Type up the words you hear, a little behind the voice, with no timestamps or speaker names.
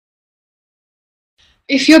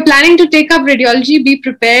If you're planning to take up radiology, be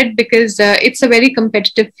prepared because it's a very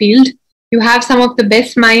competitive field. You have some of the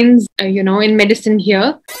best minds, in medicine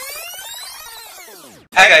here.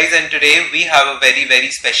 Hi guys, and today we have a very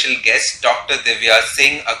special guest, Dr. Divya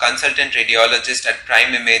Singh, a consultant radiologist at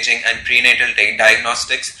Prime Imaging and Prenatal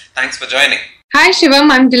Diagnostics. Thanks for joining. Hi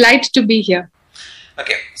Shivam, I'm delighted to be here.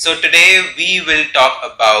 Okay, so today we will talk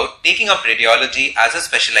about taking up radiology as a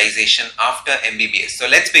specialization after MBBS. So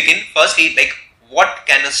let's begin. Firstly, what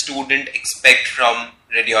can a student expect from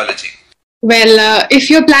radiology? Well, if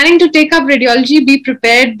you're planning to take up radiology, be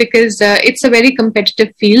prepared because it's a very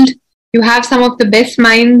competitive field. You have some of the best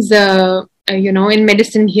minds, in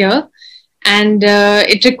medicine here, and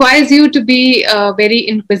it requires you to be very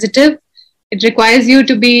inquisitive. It requires you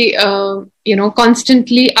to be,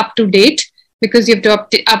 constantly up to date because you have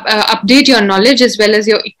to update your knowledge as well as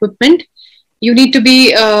your equipment. You need to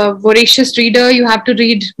be a voracious reader. You have to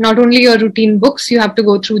read not only your routine books, you have to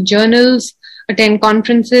go through journals, attend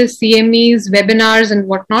conferences, CMEs, webinars, and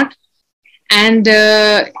whatnot. And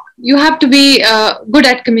you have to be good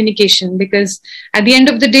at communication because at the end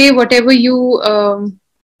of the day, whatever you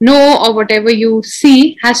know or whatever you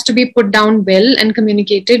see has to be put down well and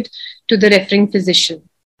communicated to the referring physician.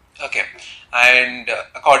 Okay. And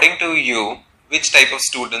according to you, which type of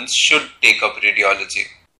students should take up radiology?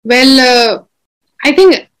 Well, I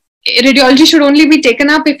think radiology should only be taken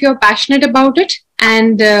up if you're passionate about it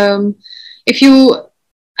and if you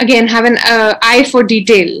again have an eye for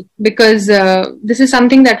detail, because this is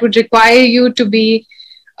something that would require you to be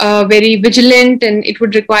very vigilant, and it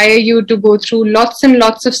would require you to go through lots and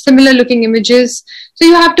lots of similar looking images. So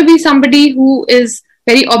you have to be somebody who is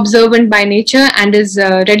very observant by nature and is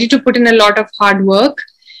ready to put in a lot of hard work.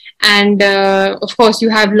 And of course, you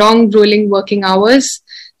have long, grueling working hours.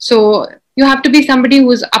 So you have to be somebody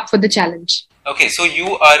who's up for the challenge. Okay, so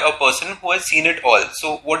you are a person who has seen it all.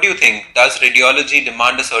 So what do you think? Does radiology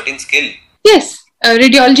demand a certain skill? Yes,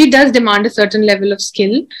 radiology does demand a certain level of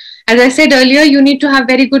skill. As I said earlier, you need to have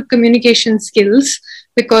very good communication skills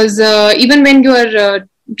because even when you are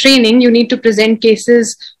training, you need to present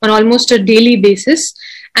cases on almost a daily basis.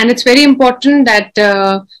 And it's very important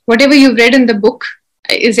that whatever you've read in the book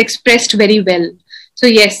is expressed very well. So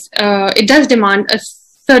yes, it does demand a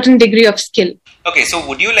certain degree of skill. Okay, so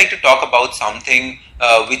would you like to talk about something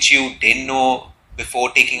which you didn't know before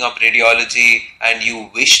taking up radiology and you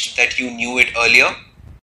wished that you knew it earlier?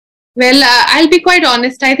 Well, I'll be quite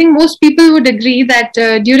honest. I think most people would agree that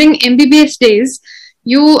during MBBS days,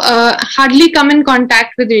 you hardly come in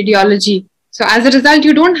contact with radiology. So as a result,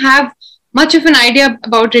 you don't have much of an idea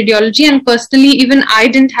about radiology, and personally, even I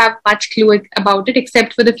didn't have much clue about it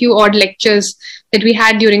except for the few odd lectures that we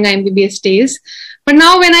had during our MBBS days. But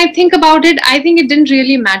now when I think about it, I think it didn't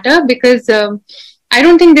really matter because I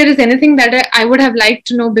don't think there is anything that I would have liked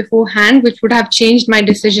to know beforehand which would have changed my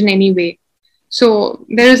decision anyway. So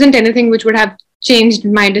there isn't anything which would have changed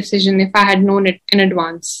my decision if I had known it in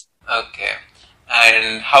advance. Okay.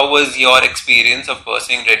 And how was your experience of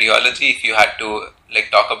pursuing radiology, if you had to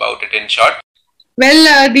talk about it in short?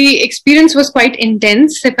 Well, the experience was quite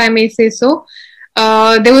intense, if I may say so.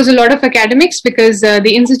 There was a lot of academics because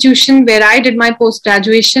the institution where I did my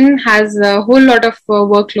post-graduation has a whole lot of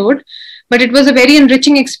workload. But it was a very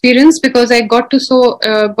enriching experience because I got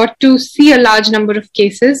to see a large number of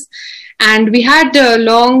cases. And we had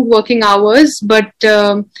long working hours, but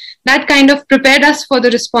that kind of prepared us for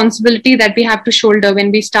the responsibility that we have to shoulder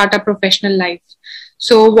when we start our professional life.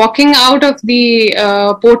 So walking out of the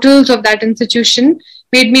portals of that institution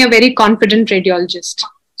made me a very confident radiologist.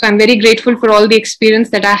 So I'm very grateful for all the experience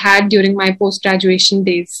that I had during my post-graduation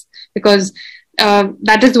days because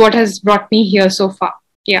that is what has brought me here so far.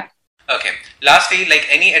 Yeah. Okay. Lastly,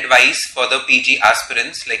 any advice for the PG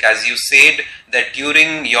aspirants? As you said that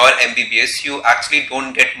during your MBBS, you actually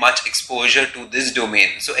don't get much exposure to this domain.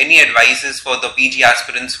 So any advices for the PG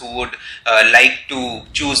aspirants who would like to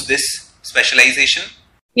choose this specialization?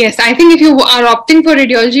 Yes, I think if you are opting for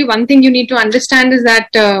radiology, one thing you need to understand is that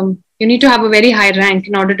you need to have a very high rank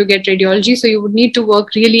in order to get radiology. So you would need to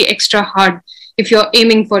work really extra hard if you're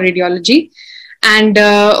aiming for radiology. And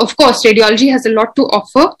of course, radiology has a lot to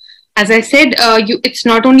offer. As I said, it's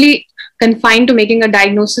not only confined to making a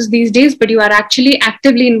diagnosis these days, but you are actually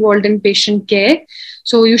actively involved in patient care.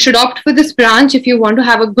 So you should opt for this branch if you want to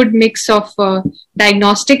have a good mix of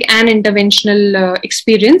diagnostic and interventional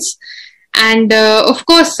experience. And of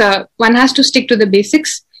course, one has to stick to the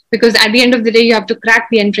basics because at the end of the day, you have to crack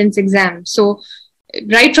the entrance exam. So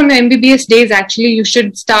right from your MBBS days, actually, you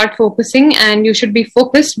should start focusing and you should be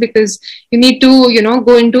focused because you need to,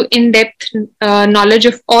 go into in-depth knowledge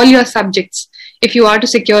of all your subjects if you are to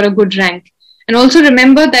secure a good rank. And also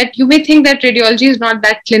remember that you may think that radiology is not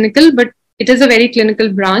that clinical, but it is a very clinical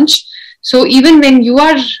branch. So even when you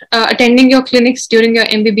are attending your clinics during your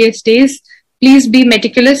MBBS days, please be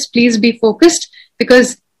meticulous, please be focused,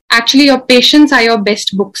 because actually your patients are your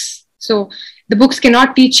best books. So the books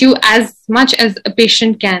cannot teach you as much as a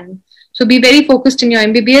patient can. So be very focused in your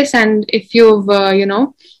MBBS, and if you've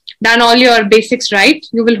done all your basics right,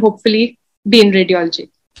 you will hopefully be in radiology.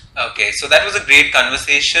 Okay, so that was a great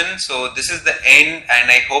conversation. So this is the end,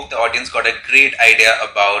 and I hope the audience got a great idea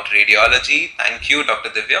about radiology. Thank you, Dr.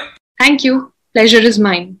 Divya. Thank you. Pleasure is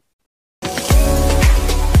mine.